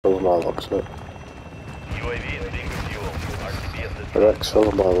Film my looks at it. UAV is being fueled. RTB assistance. Rex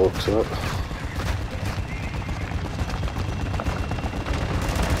film my looks at it.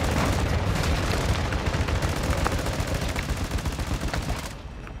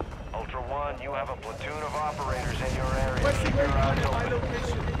 Ultra One, you have a platoon of operators in your area. Keep your eyes open.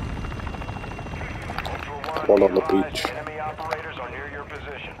 Ultra One on the be advised, beach. enemy operators are near your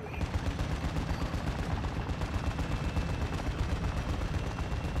position.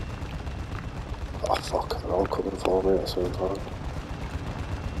 Oh fuck, they're all coming for me at the same time.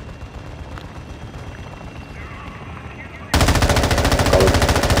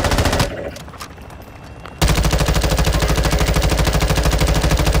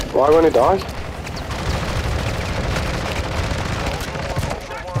 Why won't he die?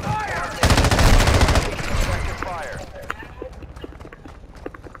 Fire.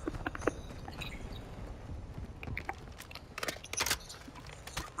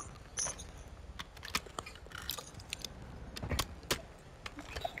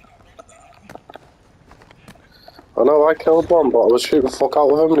 I know I killed one, but I was shooting the fuck out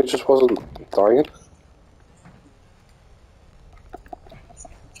of him and he just wasn't dying.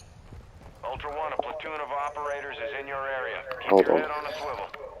 Ultra One, a platoon of operators is in your area. Keep Hold your on. head on a swivel.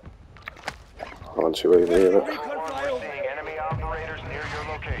 Aren't you even hear it? Ultra One, we're seeing enemy operators near your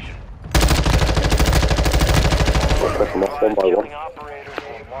location. I'll pick them off one by one. Killing operators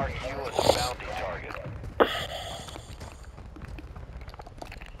will mark you as a bounty target.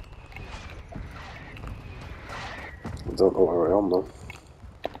 I don't know where I am though.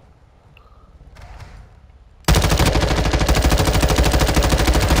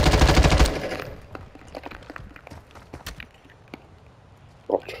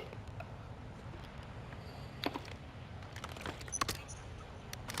 Watch.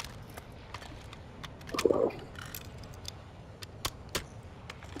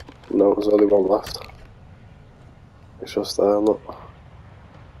 No, there's only one left. It's just there, look.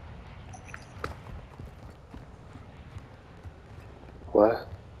 Where?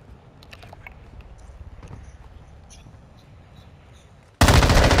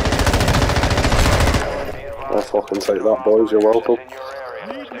 I fucking take that, boys, you're welcome. In your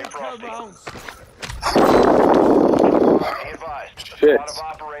area. Stay frosty. Be advised, a Shit.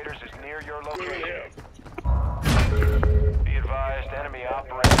 squad of operators is near your location. Be advised, enemy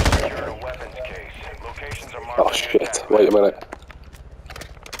operators secured a weapons case. Locations are marked Oh on your shit, attack wait a map. minute.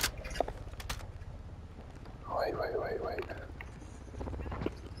 Wait.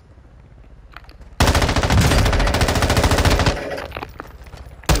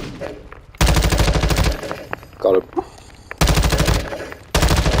 Got him. Be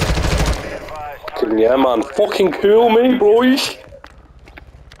advised, Fucking yeah, man. Fucking cool me, boys.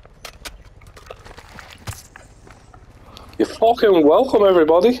 You're fucking welcome,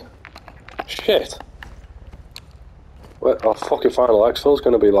 everybody. Shit. Wait, our fucking final exfil's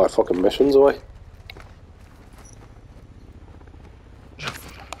gonna be like fucking missions away.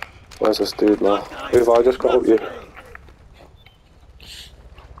 Where's this dude now? Who have I just got up you?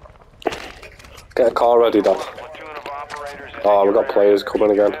 Get a car ready, Dad. platoon of operators is Oh, in we your got players area. coming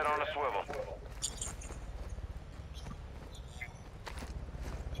Keep your again. head on a swivel.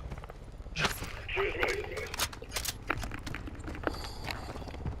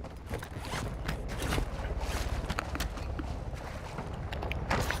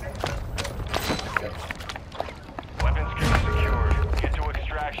 Weapons case secured. Get to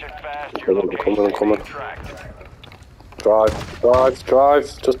extraction fast. Your I'm location coming. is being tracked. Drive.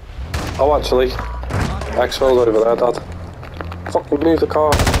 Just. Oh, actually. Exfil's over there, Dad. Fucking move the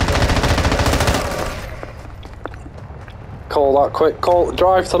car. Call that quick.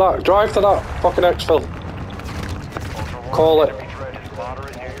 Drive to that fucking exfil. Call it. Enemy threat is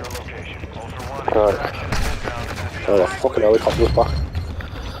moderate near your location. Ultra One, Alright. extraction is inbound at this Oh, the time. fucking helicopter's back.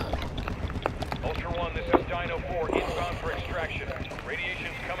 Ultra One, this is Dino 4, inbound for extraction.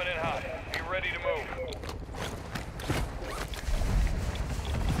 Radiation's coming in hot. Be ready to move.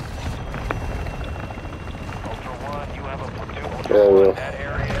 Ultra One, you have a platoon. Yeah, we will. That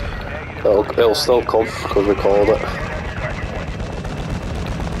area is negative. It'll still come because we called it.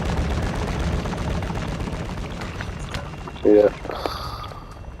 Yeah.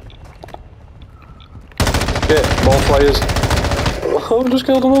 Shit, more players. Oh, I just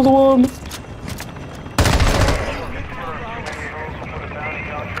killed another one.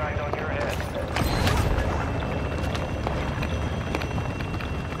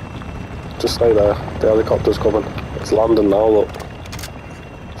 Just stay there. The helicopter's coming. It's landing now, look.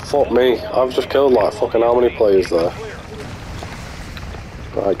 Fuck me. I've just killed like fucking how many players there?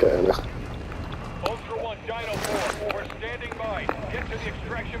 Right, get in it. Ultra One, Dino 4, we're standing by. Get to the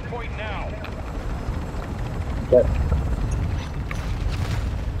extraction extraction point now. Yeah.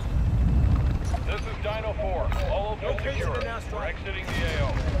 This is Dino 4. All open and secure. We're exiting the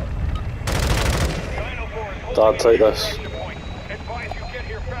AO. Dino 4 is Dad, take holding the this. extraction point. Advise you get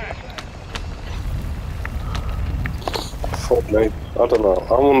here fast. Fuck me. I don't know.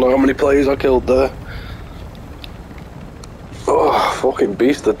 I wonder how many players I killed there. Oh, fucking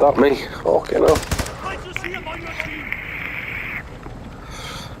beasted that me. Fucking hell.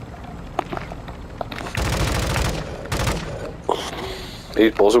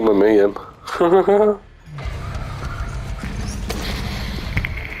 He's buzzing with me, him.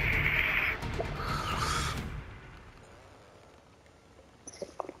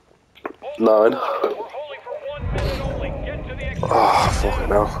 9. We're holding for 1 minute only. Get to the extraction Oh, fucking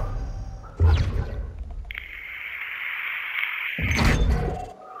hell.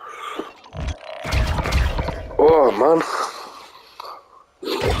 Oh, man.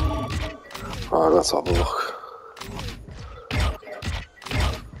 Oh, let's have a look.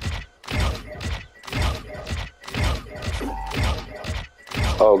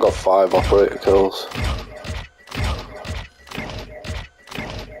 Oh, I've got 5 operator kills.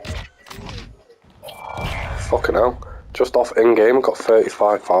 Fucking hell. Just off in-game, I got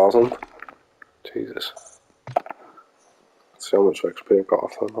 35,000. Jesus. Let's see how much XP I've got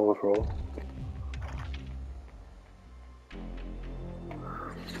off that overall.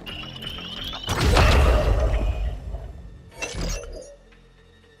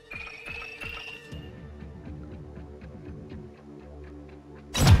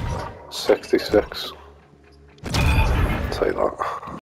 $66. Take that.